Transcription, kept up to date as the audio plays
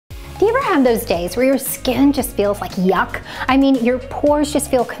Do you ever have those days where your skin just feels like yuck? I mean, your pores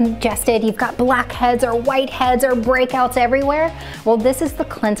just feel congested, you've got blackheads or whiteheads or breakouts everywhere? Well, this is the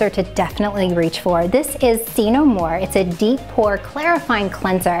cleanser to definitely reach for. This is See No More. It's a deep pore clarifying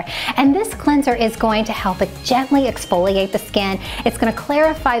cleanser. And this cleanser is going to help it gently exfoliate the skin. It's going to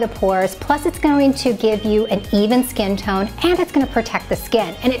clarify the pores, plus it's going to give you an even skin tone, and it's going to protect the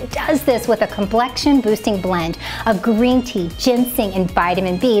skin. And it does this with a complexion boosting blend of green tea, ginseng, and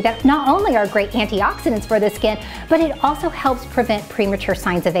vitamin B that not only are great antioxidants for the skin, but it also helps prevent premature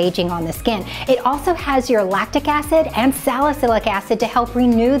signs of aging on the skin. It also has your lactic acid and salicylic acid to help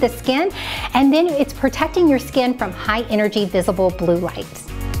renew the skin, and then it's protecting your skin from high energy visible blue light.